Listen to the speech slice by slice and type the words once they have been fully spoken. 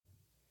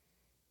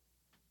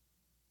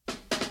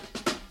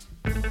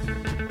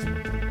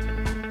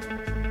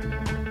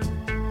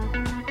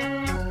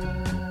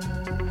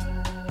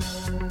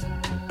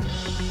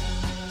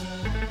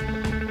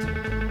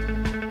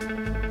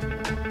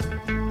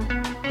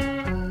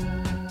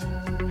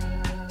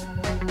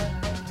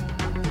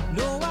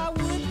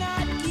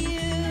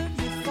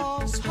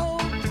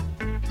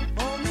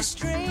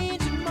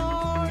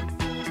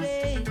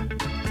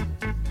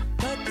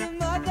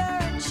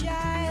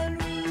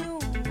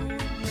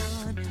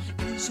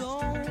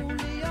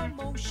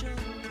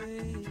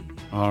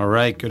All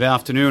right. Good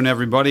afternoon,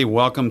 everybody.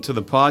 Welcome to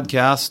the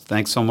podcast.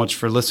 Thanks so much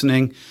for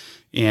listening.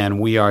 And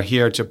we are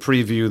here to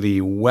preview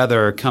the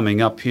weather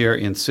coming up here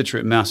in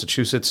Scituate,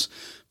 Massachusetts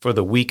for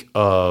the week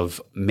of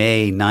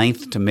May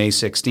 9th to May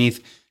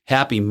 16th.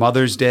 Happy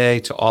Mother's Day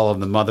to all of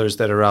the mothers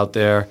that are out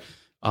there.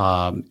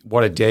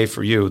 What a day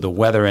for you. The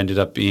weather ended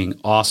up being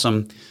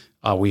awesome.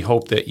 We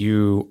hope that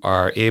you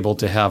are able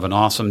to have an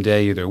awesome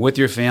day either with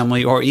your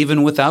family or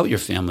even without your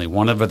family.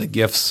 One of the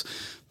gifts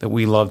that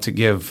we love to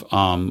give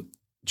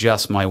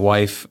Jess, my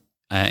wife,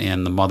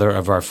 and the mother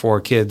of our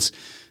 4 kids,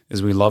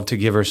 is we love to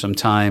give her some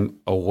time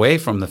away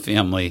from the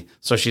family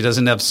so she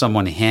doesn't have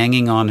someone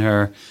hanging on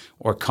her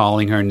or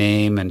calling her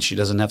name, and she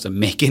doesn't have to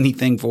make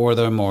anything for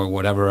them or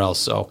whatever else.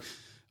 So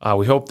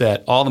we hope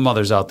that all the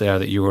mothers out there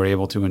that you were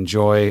able to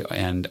enjoy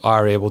and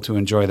are able to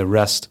enjoy the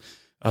rest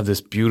of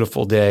this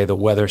beautiful day. The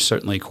weather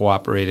certainly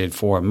cooperated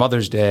for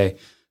Mother's Day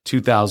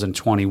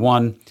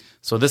 2021.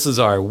 So this is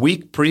our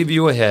week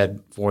preview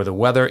ahead for the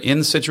weather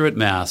in Scituate,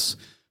 Mass,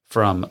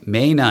 from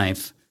May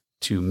 9th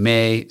to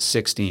May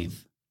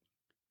 16th.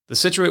 The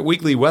Scituate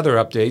Weekly Weather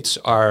Updates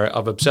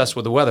of Obsessed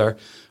with the Weather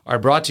are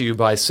brought to you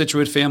by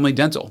Scituate Family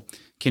Dental.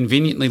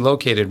 Conveniently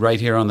located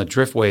right here on the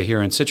Driftway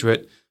here in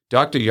Scituate,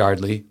 Dr.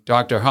 Yardley,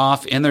 Dr.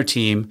 Hoff, and their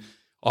team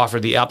offer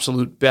the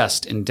absolute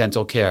best in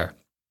dental care.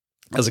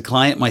 As a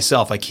client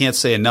myself, I can't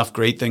say enough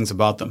great things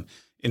about them.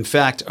 In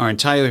fact, our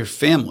entire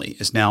family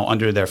is now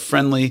under their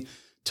friendly,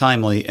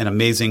 timely, and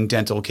amazing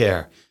dental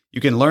care. You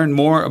can learn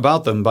more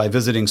about them by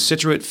visiting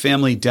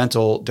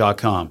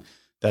ScituateFamilyDental.com.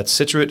 That's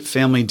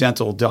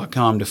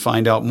ScituateFamilyDental.com to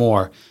find out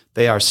more.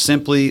 They are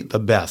simply the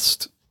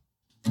best.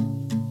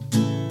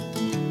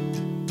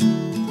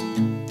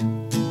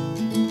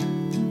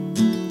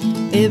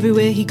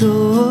 Everywhere he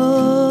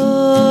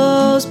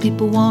goes,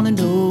 people want to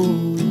know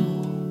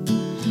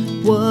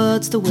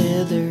what's the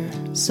weather,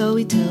 so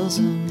he tells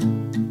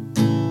them.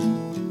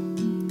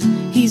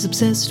 He's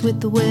obsessed with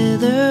the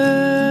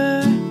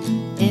weather.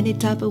 Any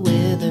type of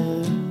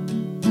weather,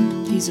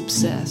 he's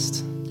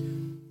obsessed.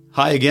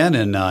 Hi again,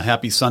 and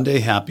happy Sunday,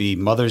 happy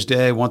Mother's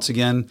Day once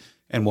again,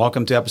 and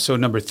welcome to episode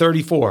number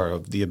 34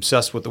 of the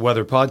Obsessed with the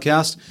Weather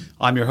podcast.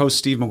 I'm your host,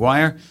 Steve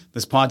Maguire.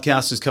 This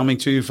podcast is coming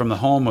to you from the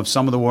home of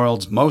some of the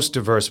world's most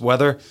diverse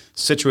weather,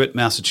 Scituate,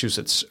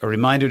 Massachusetts. A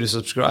reminder to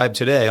subscribe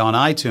today on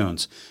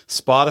iTunes,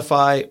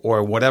 Spotify,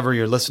 or whatever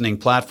your listening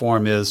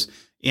platform is,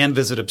 and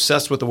visit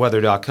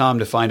obsessedwiththeweather.com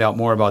to find out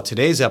more about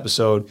today's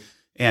episode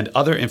and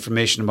other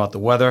information about the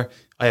weather.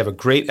 I have a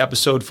great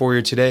episode for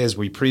you today as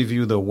we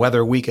preview the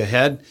weather week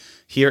ahead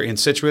here in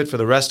Scituate for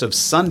the rest of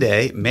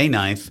Sunday, May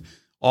 9th,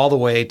 all the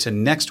way to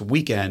next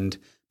weekend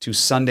to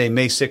Sunday,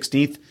 May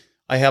 16th.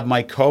 I have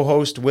my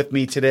co-host with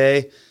me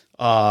today,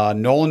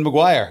 Nolan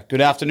Maguire.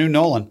 Good afternoon,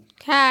 Nolan.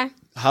 Hi.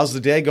 How's the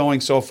day going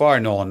so far,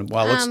 Nolan?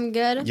 Well,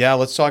 good. Yeah,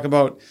 let's talk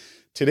about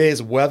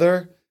today's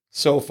weather.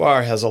 So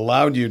far has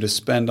allowed you to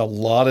spend a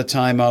lot of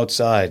time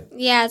outside.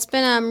 Yeah, it's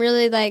been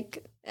really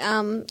like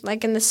in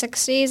the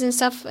 60s and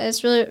stuff.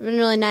 It's been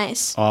really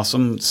nice.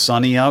 Awesome.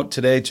 Sunny out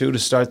today too to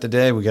start the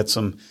day. We're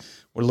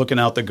looking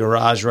out the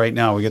garage right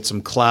now. We get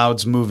some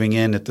clouds moving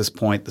in at this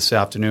point this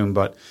afternoon,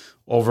 but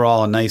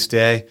overall a nice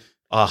day.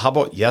 How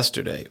about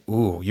yesterday?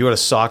 Ooh, you had a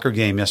soccer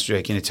game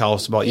yesterday. Can you tell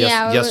us about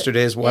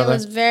yesterday's weather? It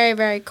was very,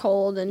 very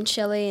cold and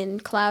chilly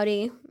and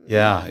cloudy.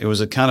 Yeah, it was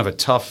a kind of a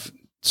tough,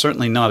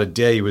 certainly not a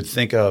day you would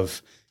think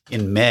of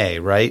in May,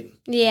 right?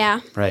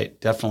 Yeah. Right,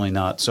 definitely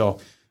not. So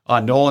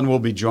Nolan will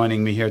be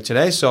joining me here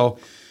today. So,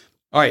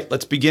 all right,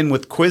 let's begin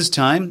with quiz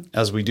time,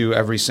 as we do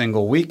every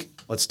single week.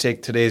 Let's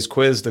take today's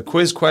quiz. The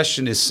quiz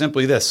question is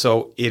simply this.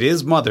 So it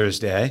is Mother's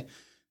Day,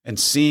 and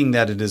seeing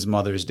that it is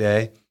Mother's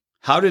Day,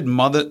 how did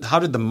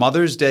the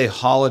Mother's Day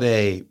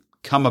holiday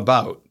come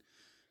about?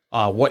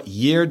 What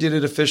year did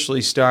it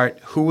officially start?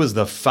 Who was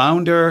the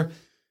founder?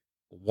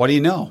 What do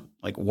you know?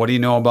 What do you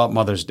know about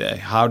Mother's Day?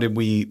 How did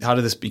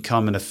this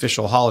become an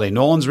official holiday?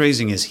 Nolan's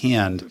raising his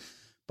hand,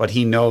 but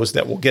he knows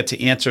that we'll get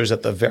to answers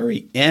at the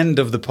very end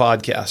of the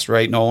podcast,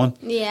 right, Nolan?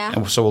 Yeah.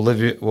 And so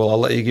I'll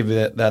let you give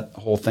that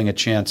whole thing a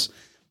chance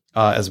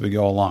as we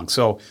go along.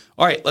 So,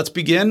 all right, let's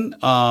begin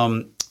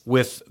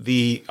with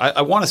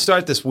I want to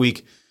start this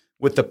week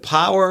with the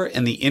power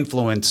and the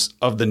influence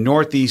of the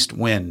northeast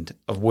wind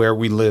of where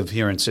we live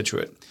here in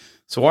Scituate.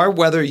 So our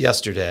weather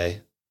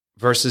yesterday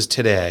versus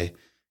today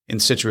in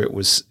Scituate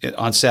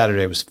on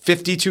Saturday was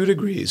 52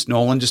 degrees.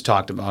 Nolan just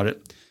talked about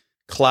it.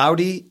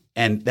 Cloudy,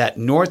 and that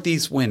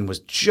northeast wind was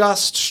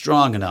just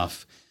strong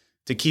enough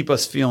to keep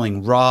us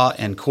feeling raw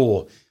and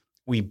cool.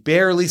 We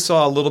barely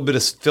saw a little bit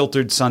of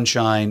filtered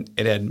sunshine.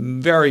 It had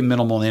very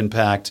minimal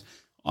impact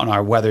on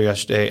our weather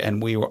yesterday,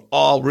 and we were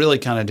all really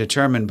kind of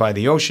determined by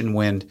the ocean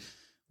wind,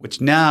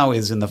 which now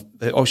is in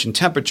the ocean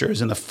temperature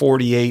is in the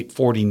 48,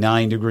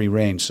 49 degree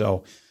range.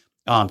 So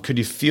could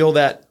you feel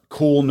that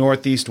cool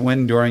northeast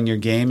wind during your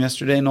game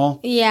yesterday, Noel?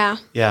 Yeah.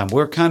 Yeah,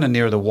 we're kind of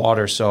near the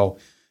water, so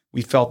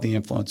we felt the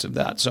influence of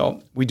that.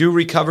 So we do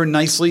recover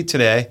nicely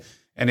today.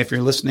 And if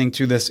you're listening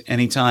to this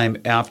anytime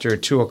after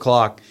 2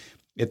 o'clock,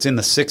 it's in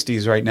the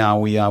 60s right now.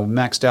 We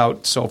maxed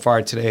out so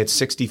far today at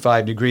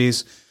 65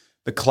 degrees.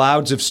 The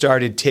clouds have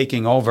started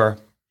taking over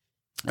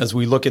as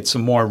we look at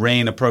some more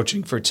rain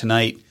approaching for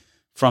tonight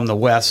from the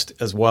west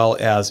as well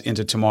as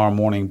into tomorrow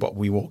morning, but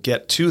we will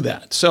get to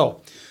that.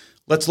 So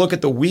let's look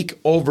at the week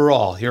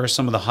overall. Here are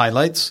some of the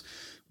highlights.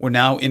 We're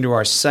now into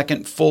our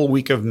second full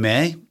week of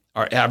May.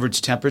 Our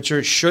average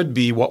temperature should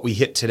be what we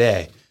hit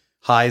today,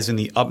 highs in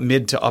the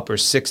mid to upper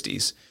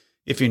 60s.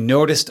 If you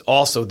noticed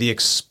also the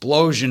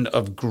explosion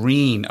of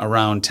green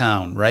around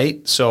town,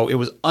 right? So it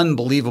was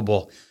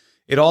unbelievable.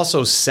 It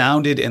also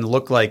sounded and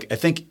looked like, I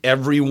think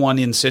everyone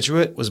in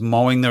Scituate was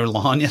mowing their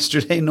lawn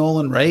yesterday,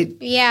 Nolan, right?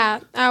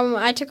 Yeah.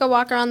 I took a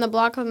walk around the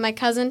block with my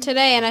cousin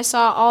today, and I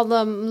saw all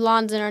the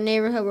lawns in our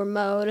neighborhood were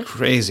mowed.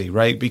 Crazy,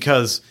 right?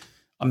 Because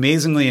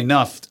amazingly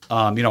enough,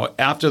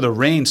 after the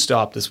rain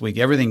stopped this week,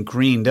 everything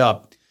greened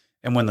up.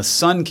 And when the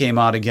sun came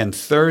out again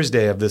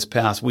Thursday of this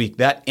past week,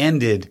 that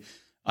ended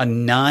a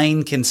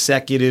 9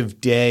 consecutive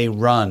day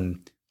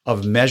run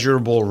of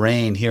measurable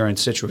rain here in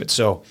Scituate.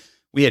 So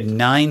we had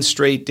 9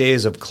 straight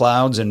days of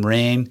clouds and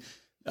rain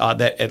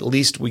that at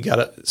least we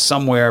got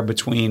somewhere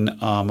between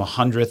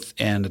 100th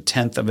and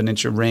 1/10 of an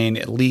inch of rain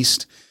at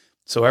least.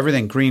 So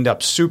everything greened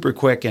up super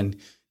quick. And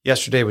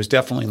yesterday was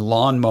definitely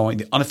lawn mowing,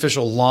 the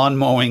unofficial lawn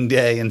mowing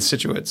day in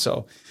Scituate.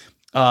 So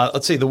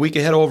let's see, the week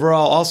ahead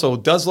overall also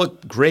does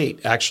look great,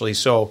 actually.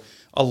 So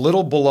a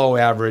little below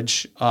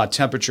average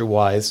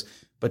temperature-wise,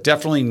 but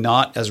definitely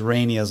not as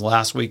rainy as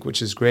last week,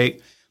 which is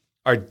great.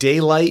 Our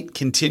daylight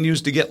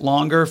continues to get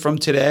longer from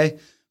today.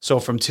 So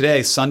from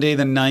today, Sunday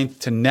the 9th,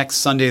 to next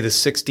Sunday the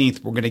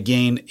 16th, we're going to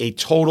gain a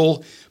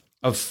total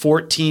of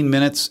 14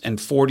 minutes and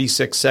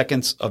 46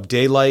 seconds of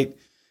daylight.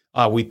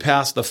 We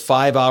passed the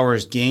 5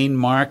 hours gain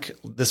mark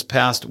this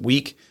past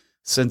week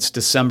since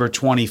December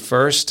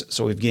 21st.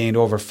 So we've gained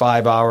over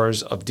 5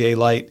 hours of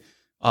daylight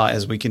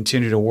as we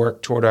continue to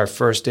work toward our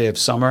first day of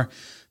summer.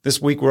 This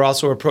week, we're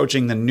also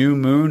approaching the new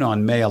moon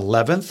on May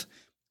 11th.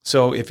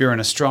 So if you're an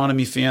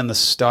astronomy fan, the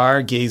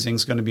stargazing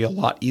is going to be a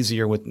lot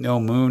easier with no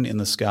moon in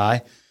the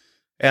sky.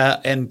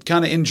 And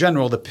kind of in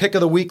general, the pick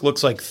of the week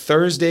looks like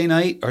Thursday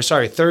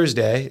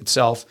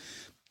itself.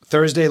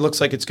 Thursday looks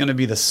like it's going to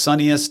be the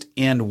sunniest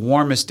and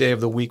warmest day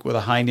of the week with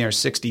a high near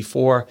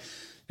 64.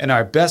 And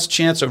our best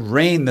chance of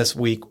rain this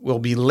week will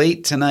be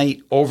late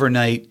tonight,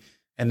 overnight,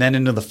 and then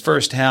into the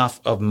first half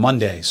of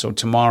Monday. So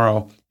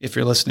tomorrow, if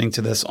you're listening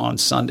to this on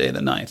Sunday the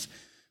 9th.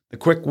 The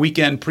quick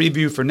weekend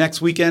preview for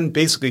next weekend,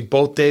 basically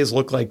both days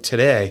look like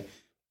today,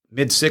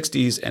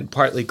 mid-60s and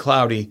partly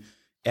cloudy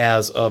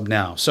as of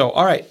now. So,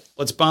 all right,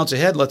 let's bounce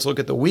ahead. Let's look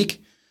at the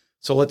week.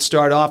 So let's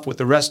start off with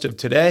the rest of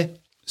today,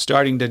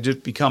 starting to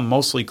just become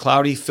mostly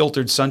cloudy,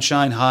 filtered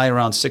sunshine, high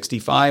around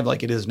 65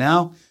 like it is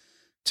now.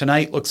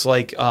 Tonight looks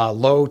like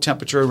low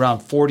temperature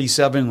around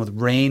 47 with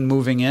rain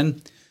moving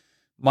in.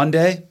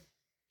 Monday,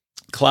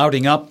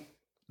 clouding up.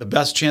 The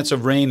best chance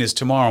of rain is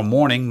tomorrow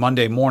morning,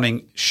 Monday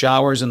morning,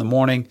 showers in the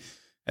morning,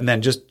 and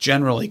then just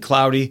generally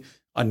cloudy.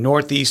 A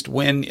northeast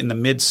wind in the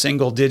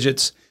mid-single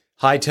digits.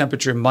 High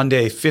temperature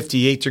Monday,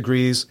 58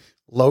 degrees.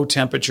 Low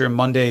temperature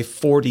Monday,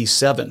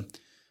 47.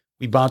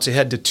 We bounce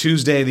ahead to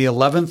Tuesday the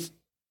 11th.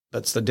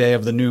 That's the day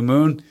of the new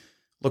moon.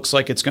 Looks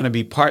like it's going to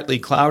be partly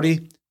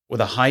cloudy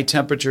with a high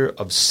temperature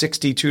of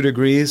 62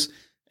 degrees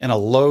and a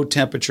low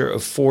temperature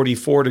of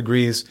 44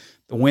 degrees.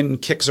 The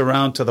wind kicks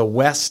around to the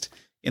west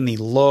in the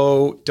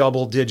low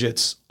double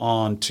digits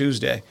on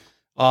Tuesday.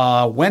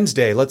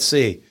 Wednesday, let's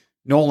see.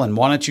 Nolan,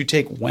 why don't you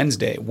take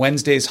Wednesday?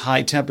 Wednesday's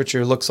high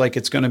temperature looks like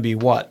it's going to be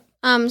what?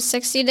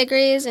 60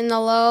 degrees, and the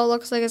low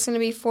looks like it's going to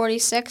be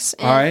 46.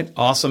 All right,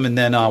 awesome. And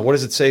then what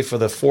does it say for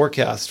the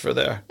forecast for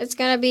there? It's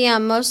going to be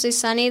mostly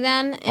sunny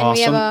then, and awesome.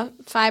 We have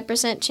a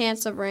 5%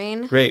 chance of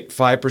rain. Great,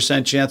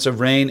 5% chance of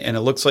rain, and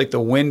it looks like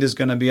the wind is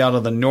going to be out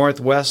of the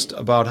northwest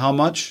about how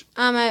much?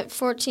 At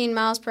 14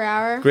 miles per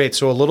hour. Great,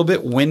 so a little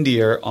bit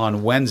windier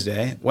on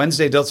Wednesday.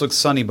 Wednesday does look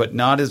sunny, but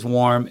not as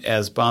warm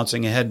as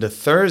bouncing ahead to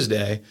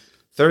Thursday.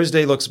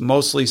 Thursday looks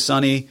mostly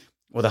sunny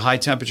with a high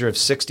temperature of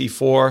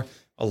 64,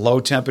 a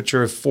low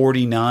temperature of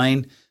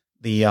 49,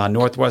 the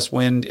northwest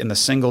wind in the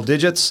single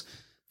digits.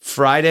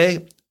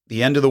 Friday,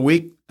 the end of the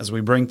week, as we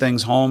bring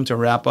things home to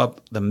wrap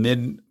up the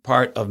mid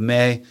part of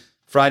May.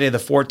 Friday the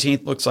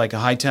 14th looks like a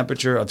high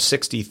temperature of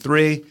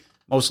 63,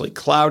 mostly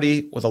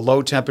cloudy with a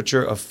low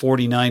temperature of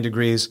 49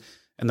 degrees,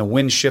 and the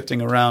wind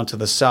shifting around to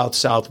the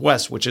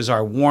south-southwest, which is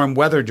our warm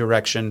weather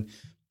direction.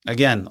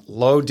 Again,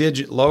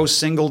 low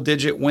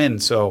single-digit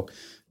wind, so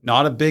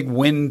not a big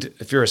wind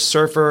if you're a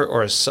surfer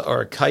or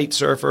a kite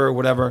surfer or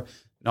whatever.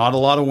 Not a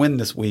lot of wind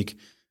this week.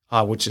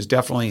 which is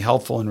definitely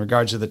helpful in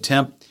regards to the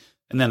temp.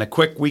 And then a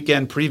quick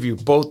weekend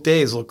preview. Both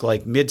days look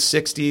like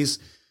mid-60s,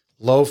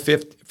 low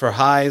 50 for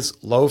highs,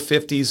 low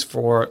 50s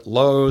for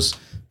lows,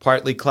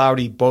 partly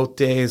cloudy both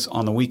days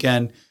on the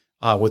weekend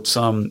with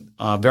some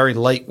very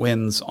light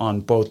winds on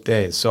both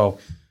days. So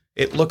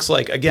it looks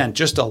like, again,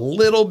 just a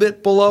little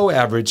bit below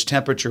average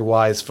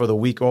temperature-wise for the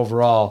week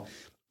overall.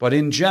 But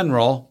in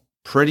general,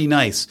 pretty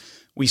nice.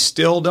 We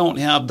still don't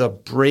have the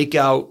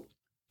breakout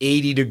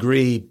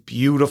 80-degree,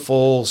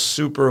 beautiful,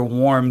 super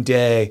warm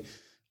day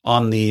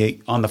on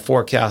the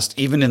forecast,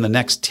 even in the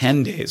next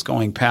 10 days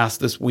going past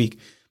this week.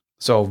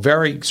 So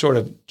very sort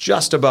of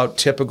just about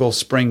typical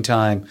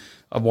springtime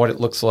of what it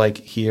looks like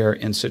here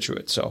in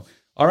Scituate. So,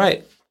 all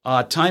right,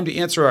 time to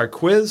answer our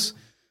quiz.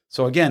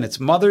 So again, it's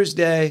Mother's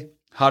Day.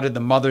 How did the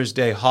Mother's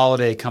Day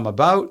holiday come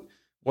about?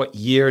 What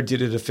year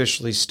did it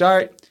officially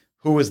start?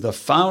 Who was the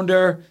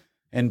founder?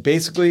 And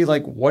basically,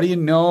 like, what do you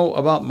know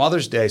about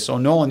Mother's Day? So,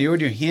 Nolan, you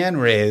had your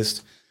hand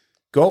raised.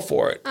 Go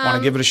for it. Want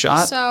to give it a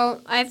shot?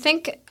 So I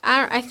think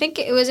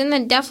it was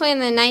definitely in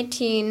the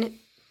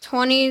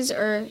 1920s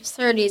or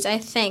 30s. I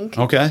think.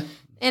 Okay.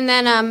 And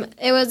then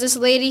it was this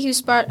lady who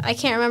I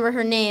can't remember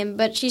her name,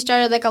 but she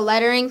started like a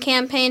lettering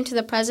campaign to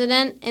the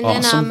president, and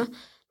awesome. Then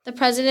the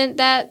president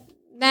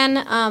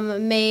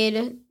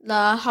made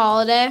the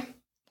holiday.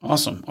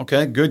 Awesome.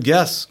 Okay, good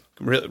guess.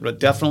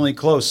 Definitely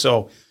close.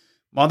 So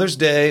Mother's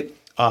Day,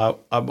 a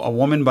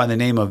woman by the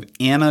name of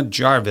Anna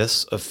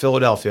Jarvis of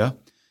Philadelphia,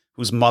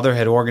 whose mother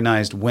had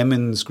organized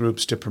women's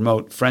groups to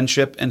promote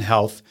friendship and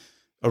health,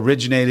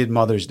 originated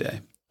Mother's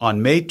Day.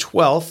 On May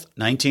 12th,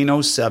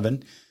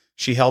 1907,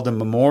 she held a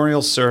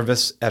memorial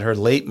service at her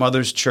late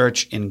mother's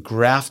church in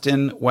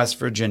Grafton, West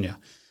Virginia.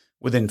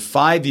 Within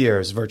 5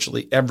 years,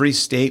 virtually every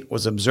state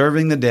was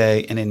observing the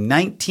day, and in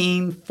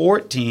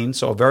 1914,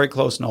 so very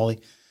close, Noli,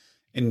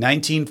 in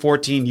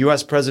 1914,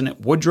 U.S.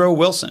 President Woodrow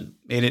Wilson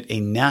made it a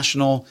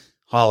national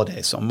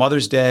holiday. So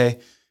Mother's Day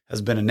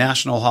has been a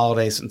national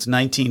holiday since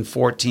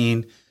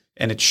 1914,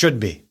 and it should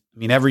be. I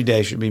mean, every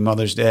day should be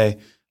Mother's Day.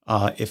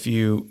 If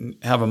you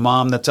have a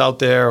mom that's out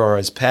there or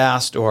has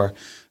passed or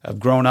have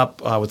grown up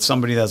with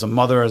somebody that's a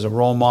mother as a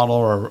role model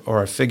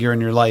or a figure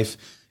in your life,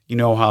 you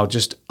know how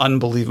just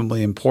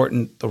unbelievably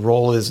important the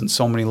role is in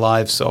so many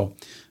lives. So,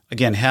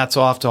 again, hats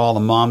off to all the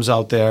moms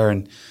out there,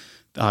 and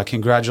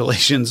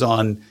congratulations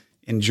on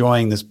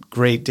enjoying this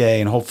great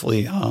day and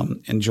hopefully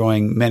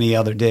enjoying many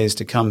other days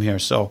to come here.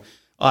 So,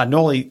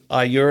 Noli,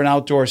 you're an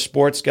outdoor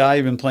sports guy.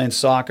 You've been playing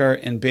soccer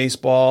and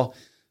baseball.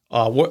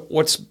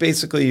 What's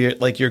basically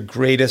your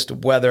greatest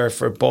weather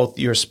for both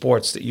your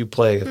sports that you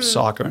play,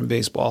 soccer and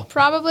baseball?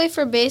 Probably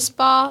for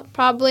baseball,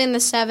 probably in the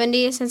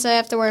 70s since I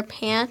have to wear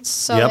pants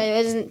so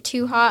it isn't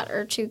too hot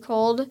or too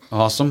cold.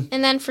 Awesome.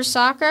 And then for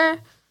soccer,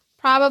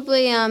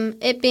 probably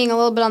it being a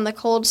little bit on the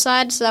cold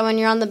side so that when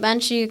you're on the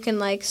bench you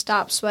can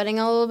stop sweating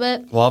a little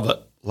bit. Love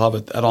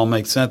it. That all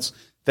makes sense.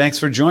 Thanks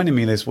for joining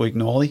me this week,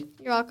 Noli.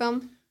 You're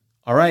welcome.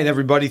 All right,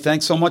 everybody,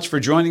 thanks so much for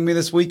joining me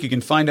this week. You can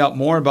find out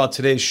more about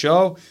today's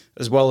show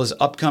as well as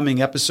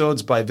upcoming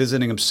episodes by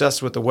visiting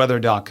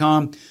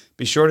obsessedwiththeweather.com.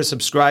 Be sure to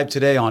subscribe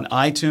today on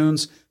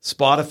iTunes,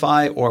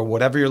 Spotify, or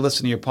whatever you're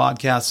listening to your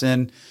podcasts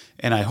in.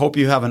 And I hope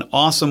you have an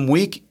awesome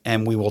week,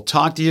 and we will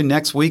talk to you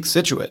next week,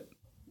 Scituate.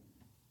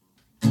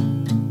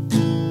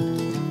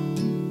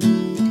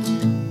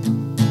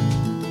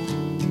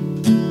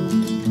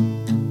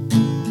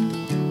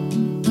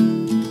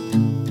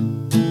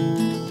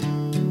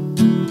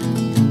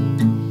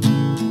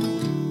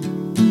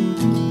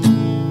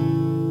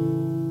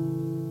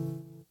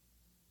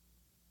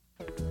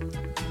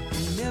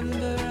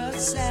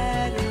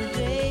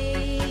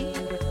 Saturday,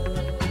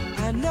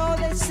 I know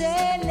they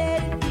say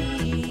let it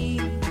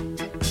be,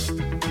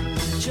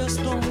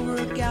 just don't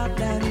work out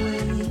that way.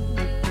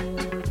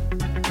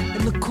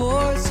 And the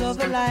course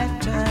of a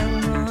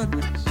lifetime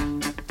runs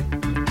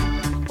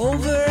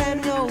over